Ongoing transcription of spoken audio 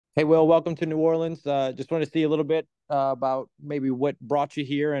Hey, Will, welcome to New Orleans. Just want to see a little bit about maybe what brought you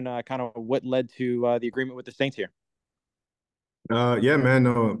here and kind of what led to the agreement with the Saints here. Yeah, man.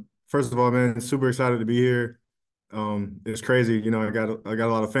 No, first of all, man, super excited to be here. It's crazy. I got a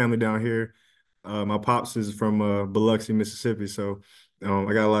lot of family down here. My pops is from Biloxi, Mississippi, so I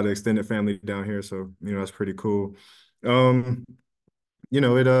got a lot of extended family down here. So that's pretty cool. Um,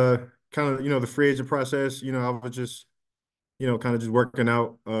 it kind of the free agent process. I was just kind of just working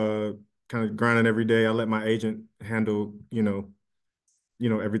out, kind of grinding every day. I let my agent handle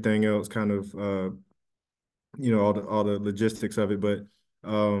everything else, kind of all the logistics of it. But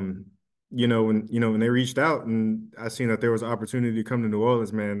um, when they reached out and I seen that there was an opportunity to come to New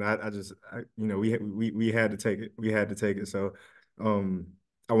Orleans, man, we had to take it. We had to take it. So um,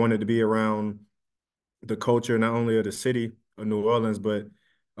 I wanted to be around the culture not only of the city of New Orleans, but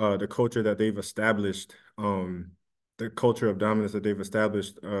the culture that they've established, the culture of dominance that they've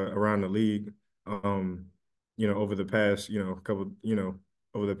established around the league, over the past, over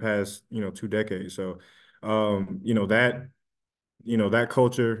the past, 2 decades. So, that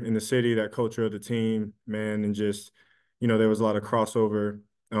culture in the city, that culture of the team, man, and just, there was a lot of crossover.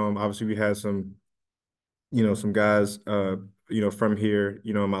 Obviously, we had some guys, from here,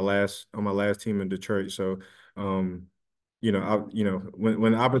 on my last team in Detroit. So, when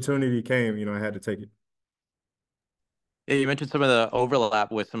the opportunity came, I had to take it. Yeah, you mentioned some of the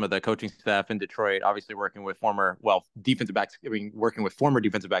overlap with some of the coaching staff in Detroit. Obviously, working with defensive backs. I mean, working with former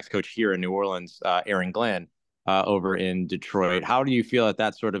defensive backs coach here in New Orleans, Aaron Glenn, over in Detroit. How do you feel that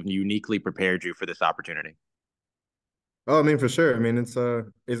that sort of uniquely prepared you for this opportunity? Oh, I mean, for sure. I mean, it's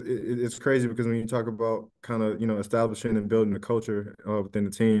crazy because when you talk about kind of establishing and building the culture within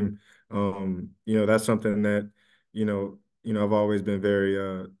the team, that's something that I've always been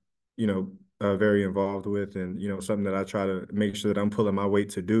very involved with, and something that I try to make sure that I'm pulling my weight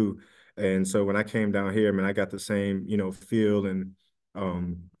to do. And so when I came down here, I mean, I got the same feel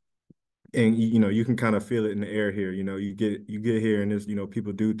um and you can kind of feel it in the air here. You get here and there's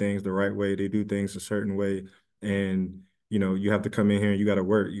people do things the right way. They do things a certain way, and you have to come in here and you got to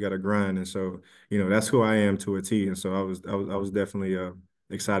work, you got to grind. And so that's who I am to a T. And so I was definitely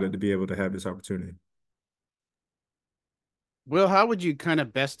excited to be able to have this opportunity. Will, how would you kind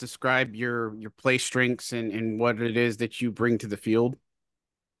of best describe your play strengths and what it is that you bring to the field?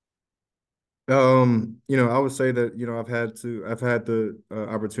 I would say that, I've had the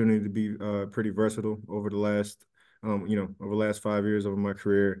opportunity to be pretty versatile over the last 5 years of my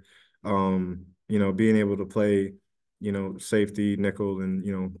career. Being able to play, safety, nickel,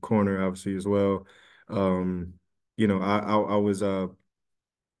 and, corner obviously as well. I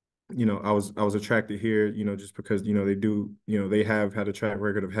was I was attracted here, just because, they have had a track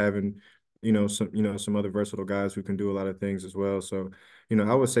record of having, some other versatile guys who can do a lot of things as well. So,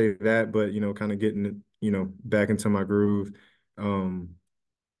 I would say that, but, kind of getting it, back into my groove, um,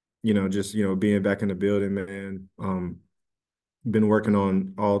 just, being back in the building, man. Been working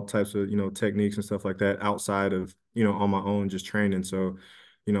on all types of, techniques and stuff like that outside of, on my own, just training. So,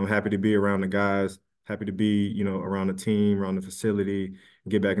 I'm happy to be around the guys, happy to be, around the team, around the facility,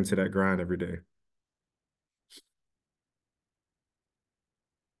 and get back into that grind every day.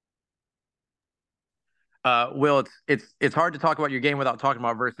 Will, it's hard to talk about your game without talking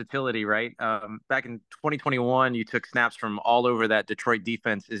about versatility, right? Back in 2021, you took snaps from all over that Detroit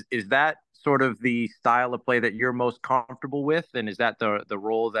defense. Is that sort of the style of play that you're most comfortable with, and is that the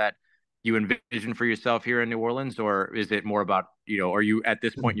role that you envision for yourself here in New Orleans, or is it more about are you at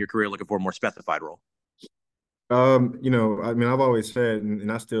this point in your career looking for a more specified role? I mean, I've always said, and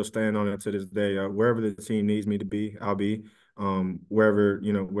I still stand on it to this day, wherever the team needs me to be, I'll be. Wherever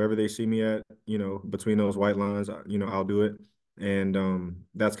they see me at, between those white lines, I'll do it. And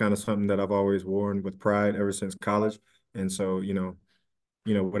that's kind of something that I've always worn with pride ever since college. And so,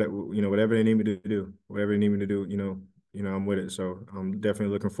 whatever they need me to do, whatever they need me to do, I'm with it. So I'm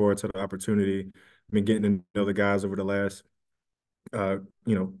definitely looking forward to the opportunity. I've been getting to know the guys over the last uh,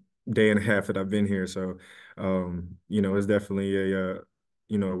 you know, day and a half that I've been here. So, it's definitely a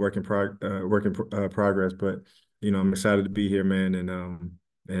progress. But I'm excited to be here, man. And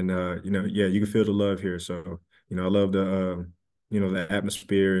yeah, you can feel the love here. So, I love the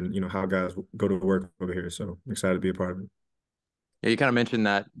atmosphere and how guys go to work over here. So, I'm excited to be a part of it. Yeah, you kind of mentioned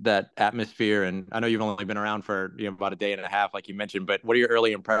that atmosphere, and I know you've only been around for about a day and a half, like you mentioned. But what are your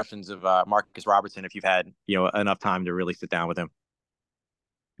early impressions of Marcus Robertson, if you've had enough time to really sit down with him?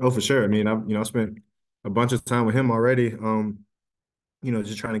 Oh, for sure. I mean, I've spent a bunch of time with him already.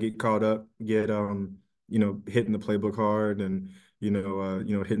 Just trying to get caught up, get hitting the playbook hard, and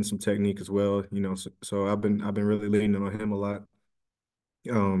hitting some technique as well. So I've been really leaning on him a lot.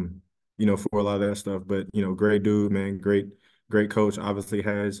 um, for a lot of that stuff. But, great dude, man, great coach, obviously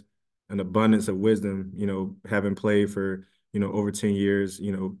has an abundance of wisdom, having played for, over 10 years,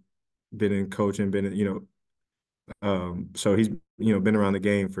 been in coaching, been in, so he's, been around the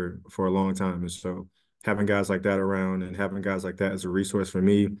game for a long time. And so having guys like that around and having guys like that as a resource for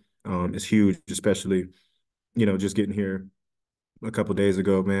me, is huge, especially, just getting here a couple days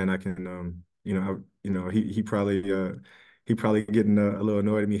ago, man. I can, he probably getting a little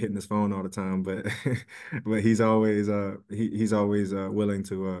annoyed at me hitting his phone all the time, but but he's always willing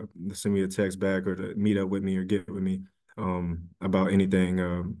to send me a text back or to meet up with me or get with me about anything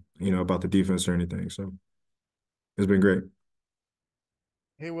about the defense or anything. So it's been great.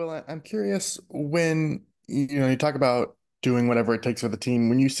 Hey, Will, I'm curious when you talk about doing whatever it takes for the team.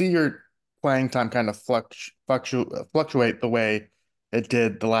 When you see your playing time kind of fluctuate the way it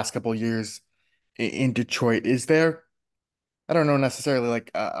did the last couple of years in Detroit, is there, I don't know necessarily like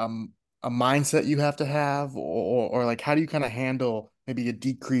a mindset you have to have, or like how do you kind of handle maybe a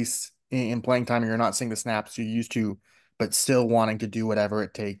decrease in playing time, or you're not seeing the snaps you used to, but still wanting to do whatever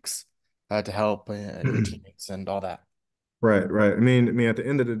it takes to help your teammates and all that? Right, right. I mean, at the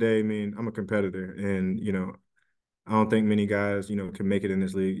end of the day, I'm a competitor, and I don't think many guys, can make it in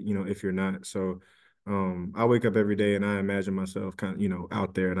this league, if you're not. So, I wake up every day and I imagine myself kind of,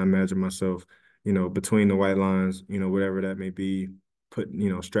 out there, and I imagine myself, between the white lines, whatever that may be,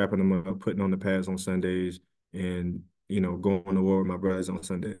 strapping them up, putting on the pads on Sundays, and going to war with my brothers on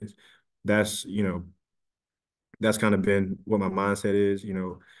Sundays. That's, that's kind of been what my mindset is.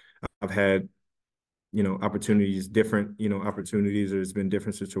 I've had opportunities, different, opportunities. There's been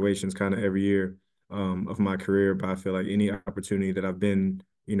different situations kind of every year of my career, but I feel like any opportunity that I've been,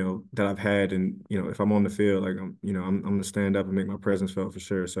 that I've had, and if I'm on the field, like I'm gonna stand up and make my presence felt for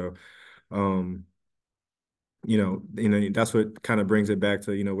sure. So, um, that's what kind of brings it back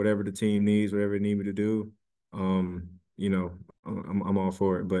to whatever the team needs, whatever they need me to do. Um, I'm all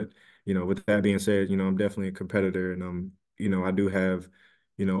for it. But with that being said, I'm definitely a competitor, and I do have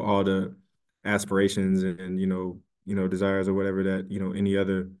all the aspirations and desires or whatever that any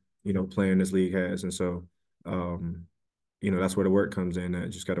other player in this league has. And so that's where the work comes in. I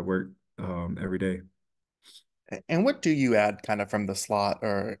just got to work every day. And what do you add kind of from the slot,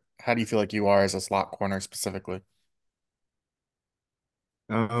 or how do you feel like you are as a slot corner specifically?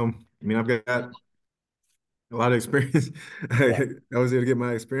 I've got a lot of experience. Yeah. I was able to get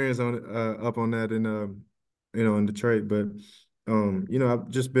my experience on up on that in Detroit, but I've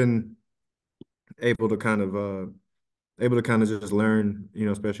just been able to kind of just learn,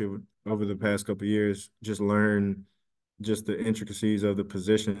 especially over the past couple of years, just learn just the intricacies of the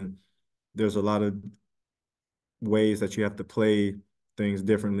position. There's a lot of ways that you have to play things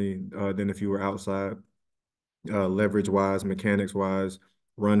differently than if you were outside, leverage wise, mechanics wise,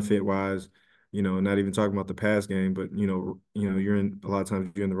 run fit wise. Not even talking about the pass game, but you're in a lot of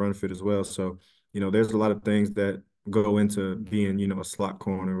times you're in the run fit as well. So there's a lot of things that go into being a slot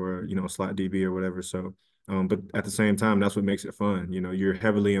corner or a slot DB or whatever. So, but at the same time, that's what makes it fun. You're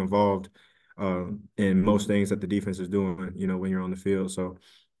heavily involved in most things that the defense is doing. When you're on the field. So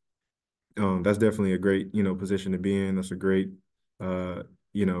that's definitely a great position to be in. That's a great uh,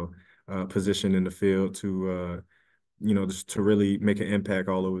 you know position in the field to just to really make an impact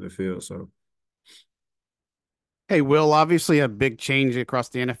all over the field. So Hey, Will, obviously a big change across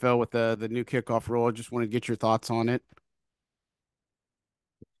the NFL with the new kickoff rule. I just want to get your thoughts on it.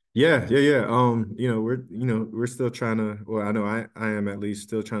 yeah, yeah, yeah. We're still trying to. Well, I know I am at least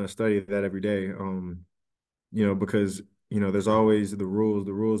still trying to study that every day. Because there's always the rules.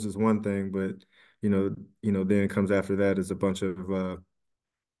 The rules is one thing, but then comes after that is a bunch of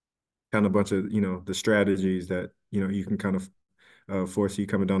the strategies that you can kind of foresee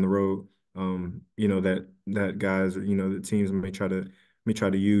coming down the road. That guys or the teams may try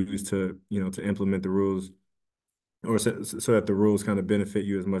to use to to implement the rules, or so that the rules kind of benefit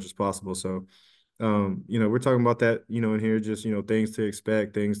you as much as possible. So we're talking about that in here, just things to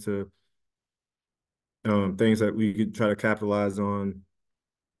expect, things that we could try to capitalize on,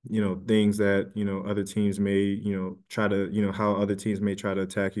 things that other teams may try to how other teams may try to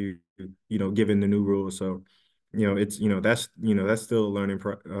attack you, given the new rules. So it's that's still a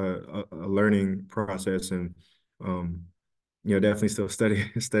learning process, and definitely still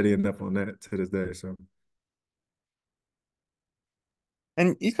studying up on that to this day. So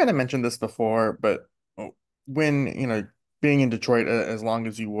And you kind of mentioned this before, but when, being in Detroit as long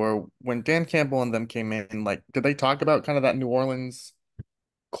as you were, when Dan Campbell and them came in, like, did they talk about kind of that New Orleans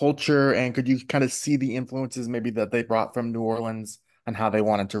culture? And could you kind of see the influences maybe that they brought from New Orleans and how they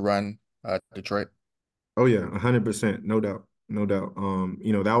wanted to run Detroit? oh yeah, 100%, no doubt. no doubt.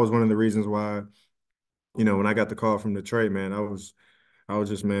 That was one of the reasons why, when I got the call from Detroit, man, I was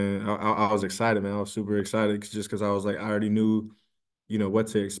just, man, I was excited, man. I was super excited just because I was like, I already knew, what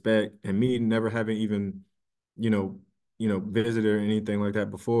to expect, and me never having even, you know, visited or anything like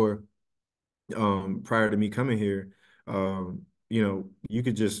that before. Prior to me coming here, you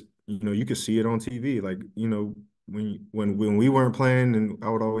could just, you could see it on TV, like, when we weren't playing, and I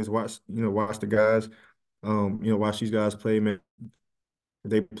would always watch the guys, watch these guys play, man.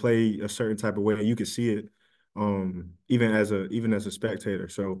 They play a certain type of way. You could see it, even as a spectator.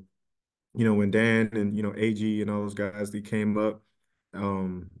 So, when Dan and AG and all those guys, they came up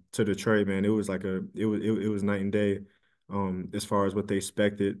to Detroit, man, it was like it was night and day, as far as what they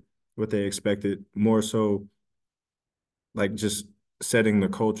expected more so, like, just setting the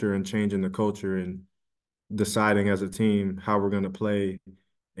culture and changing the culture and deciding as a team how we're going to play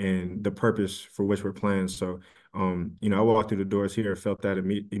and the purpose for which we're playing. So, I walked through the doors here, felt that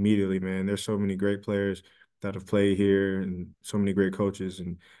immediately, man. There's so many great players that have played here, and so many great coaches,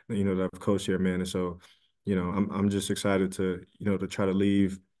 and that have coached here, man. And so, I'm just excited to try to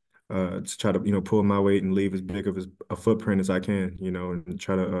leave, to try to pull my weight and leave as big of a footprint as I can, and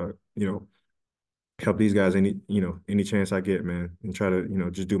try to help these guys any chance I get, man, and try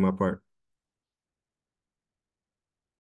to just do my part.